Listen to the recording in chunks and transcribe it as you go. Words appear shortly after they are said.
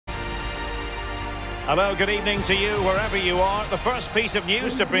Hello, good evening to you wherever you are. The first piece of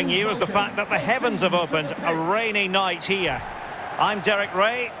news to bring you is the fact that the heavens have opened. A rainy night here. I'm Derek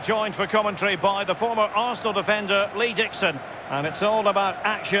Ray, joined for commentary by the former Arsenal defender Lee Dixon. And it's all about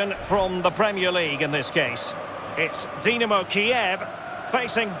action from the Premier League in this case. It's Dynamo Kiev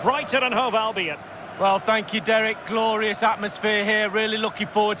facing Brighton and Hove Albion. Well, thank you, Derek. Glorious atmosphere here. Really looking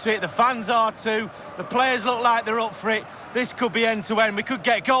forward to it. The fans are too. The players look like they're up for it. This could be end-to-end. We could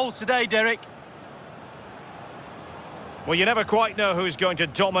get goals today, Derek. Well, you never quite know who's going to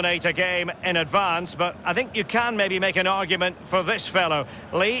dominate a game in advance, but I think you can maybe make an argument for this fellow.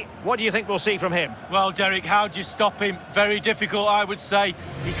 Lee, what do you think we'll see from him? Well, Derek, how do you stop him? Very difficult, I would say.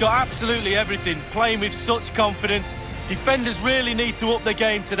 He's got absolutely everything, playing with such confidence. Defenders really need to up the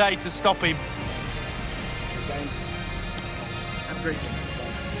game today to stop him.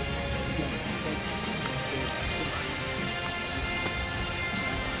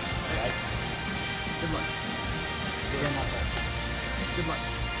 Good luck.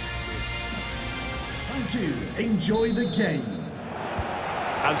 Thank you. Enjoy the game.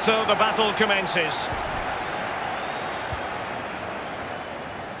 And so the battle commences.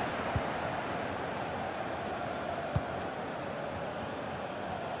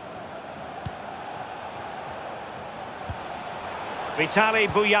 Vitaly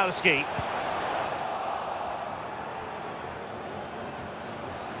Buyalski.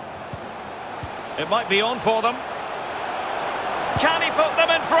 It might be on for them. Can he put them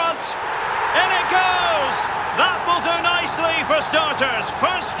in front? In it goes! That will do nicely for starters.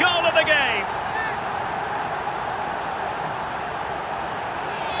 First goal of the game.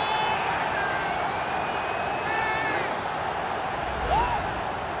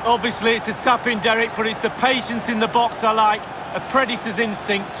 Obviously, it's a tap-in, Derek, but it's the patience in the box I like. A predator's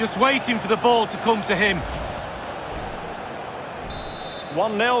instinct, just waiting for the ball to come to him.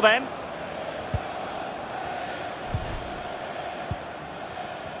 1-0 then.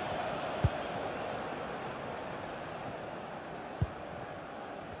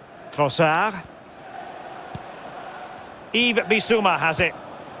 Trossard. Yves Bissouma has it.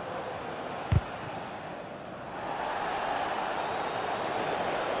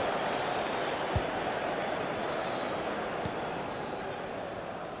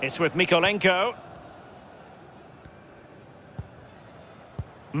 It's with Mikolenko.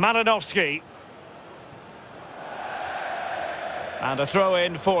 Malinovsky. And a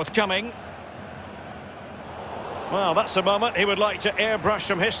throw-in forthcoming. Well, that's a moment he would like to airbrush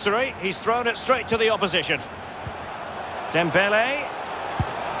from history. He's thrown it straight to the opposition. Dembele.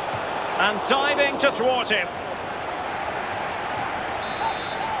 And diving to thwart him.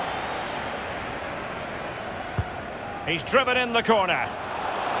 He's driven in the corner.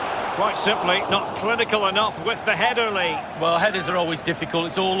 Quite simply, not clinical enough with the header, Lee. Well, headers are always difficult.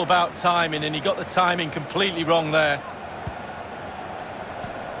 It's all about timing, and he got the timing completely wrong there.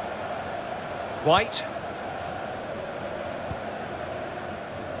 White.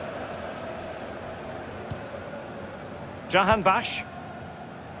 Jahanbakhsh.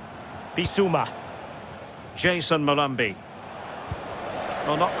 Bissouma. Jason Mulambi.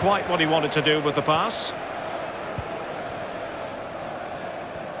 Well, not quite what he wanted to do with the pass.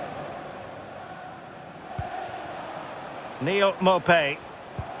 Neil Maupay.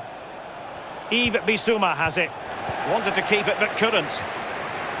 Yves Bissouma has it. Wanted to keep it but couldn't.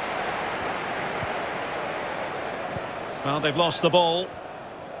 Well, they've lost the ball.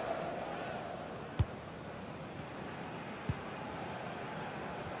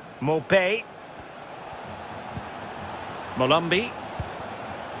 Maupay. Mulambi.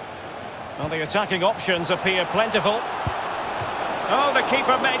 Well, the attacking options appear plentiful. Oh, the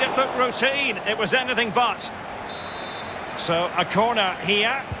keeper made it look routine. It was anything but. So, a corner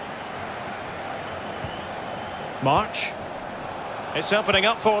here. March. It's opening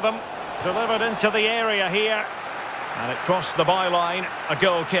up for them. Delivered into the area here. And it crossed the byline. A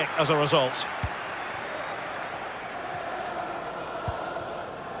goal kick as a result.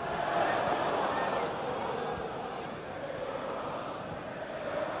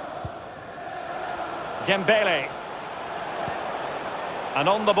 Dembele. And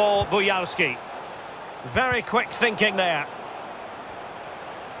on the ball, Buyalski. Very quick thinking there.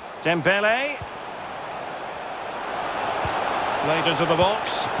 Dembele. Laid into the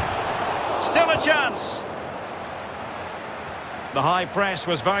box. Still a chance. The high press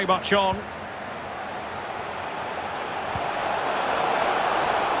was very much on.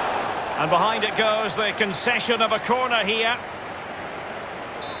 And behind it goes the concession of a corner here.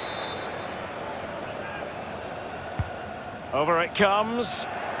 Over it comes.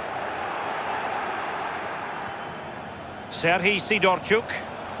 Serhii Sidorchuk.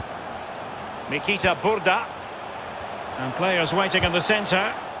 Mikita Burda. And players waiting in the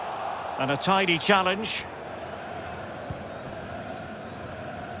centre. And a tidy challenge.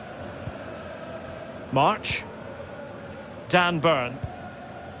 March. Dan Burn.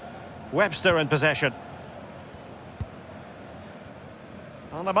 Webster in possession.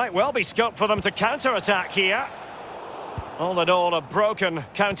 Well, there might well be scope for them to counter-attack here. All in all, a broken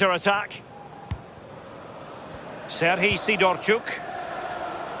counter-attack. Serhii Sidorchuk.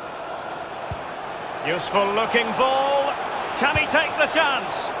 Useful looking ball. Can he take the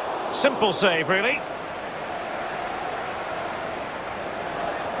chance? Simple save, really.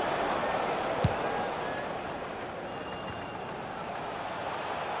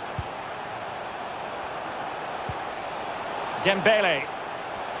 Dembele.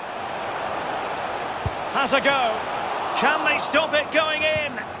 Has a go. Can they stop it going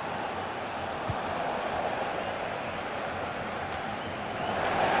in?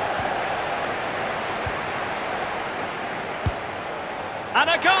 And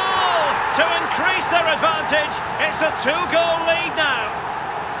a goal to increase their advantage. It's a two-goal lead now.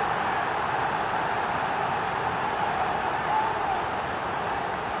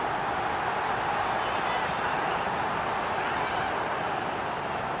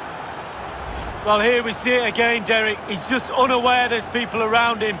 Well, here we see it again, Derek. He's just unaware there's people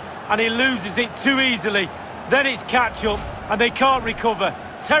around him and he loses it too easily. Then it's catch-up and they can't recover.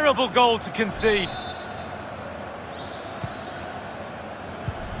 Terrible goal to concede.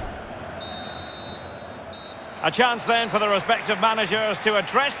 A chance then for the respective managers to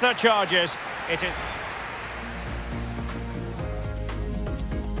address their charges. It is...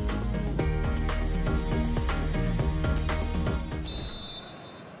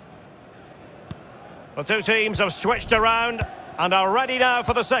 The two teams have switched around and are ready now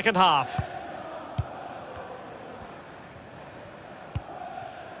for the second half.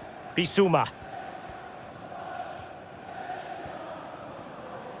 Bissouma.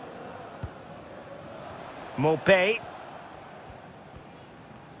 Mopé.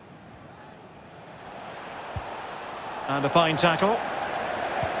 And a fine tackle.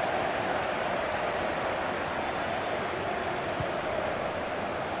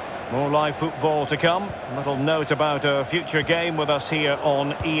 More live football to come. A little note about a future game with us here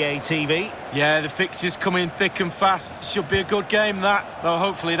on EA TV. Yeah, the fixtures come in thick and fast. Should be a good game, that. Though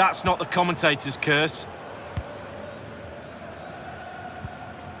hopefully that's not the commentator's curse.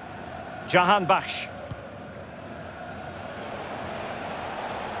 Jahan Bakhsh.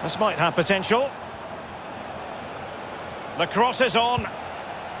 This might have potential. The cross is on.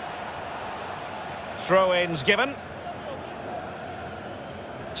 Throw-ins given.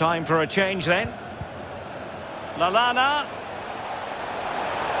 Time for a change then. Lallana.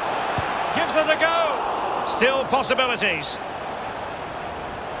 Gives it a go. Still possibilities.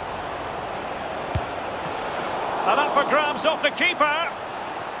 And up for grabs off the keeper.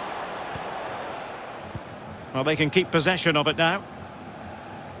 Well, they can keep possession of it now.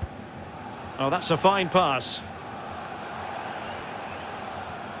 Oh, that's a fine pass.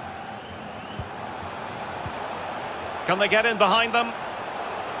 Can they get in behind them?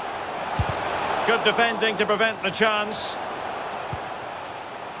 Good defending to prevent the chance.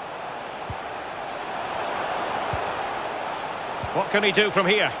 What can he do from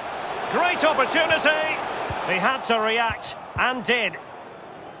here? Great opportunity! He had to react, and did.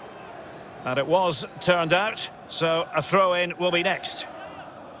 And it was turned out, so a throw-in will be next.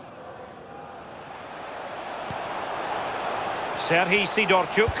 Serhii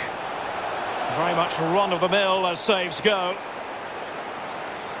Sidorchuk. Very much run-of-the-mill as saves go.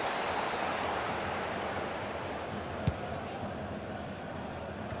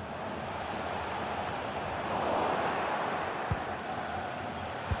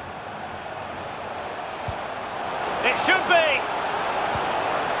 It should be.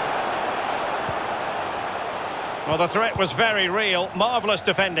 Well, the threat was very real. Marvellous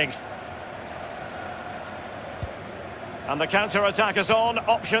defending. And the counter-attack is on.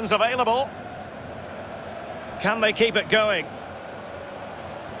 Options available. Can they keep it going?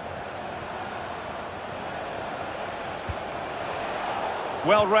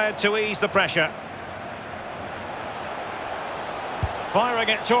 Well read to ease the pressure. Firing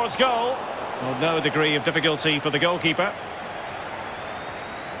it towards goal. Well, no degree of difficulty for the goalkeeper.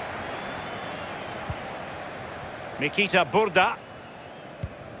 Mikita Burda.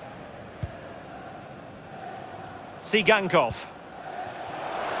 Sigankov.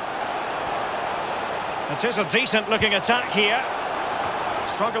 It is a decent-looking attack here.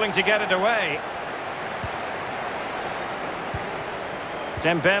 Struggling to get it away.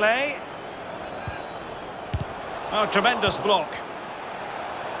 Dembele. Oh, tremendous block.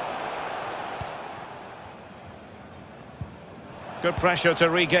 Good pressure to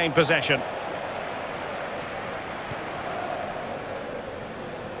regain possession.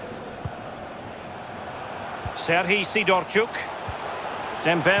 Serhii Sidorchuk.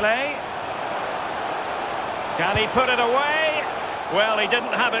 Dembele. Can he put it away? Well, he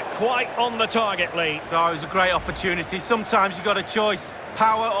didn't have it quite on the target, Lee. Oh, it was a great opportunity. Sometimes you've got a choice,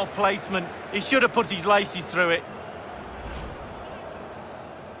 power or placement. He should have put his laces through it.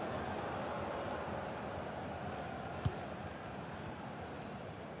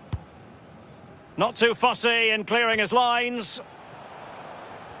 Not too fussy in clearing his lines.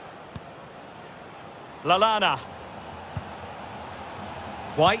 Lallana.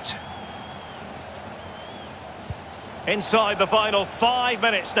 White. Inside the final 5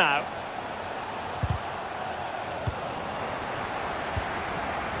 minutes now.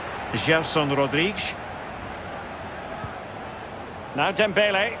 Gelson Rodrigues. Now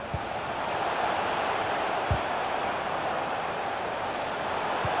Dembele.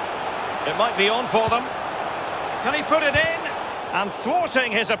 It might be on for them. Can he put it in? And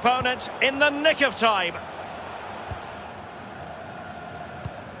thwarting his opponent in the nick of time.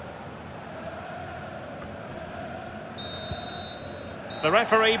 The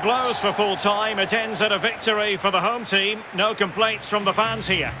referee blows for full time. It ends at a victory for the home team. No complaints from the fans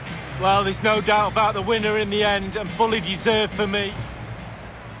here. Well, there's no doubt about the winner in the end, and fully deserved for me.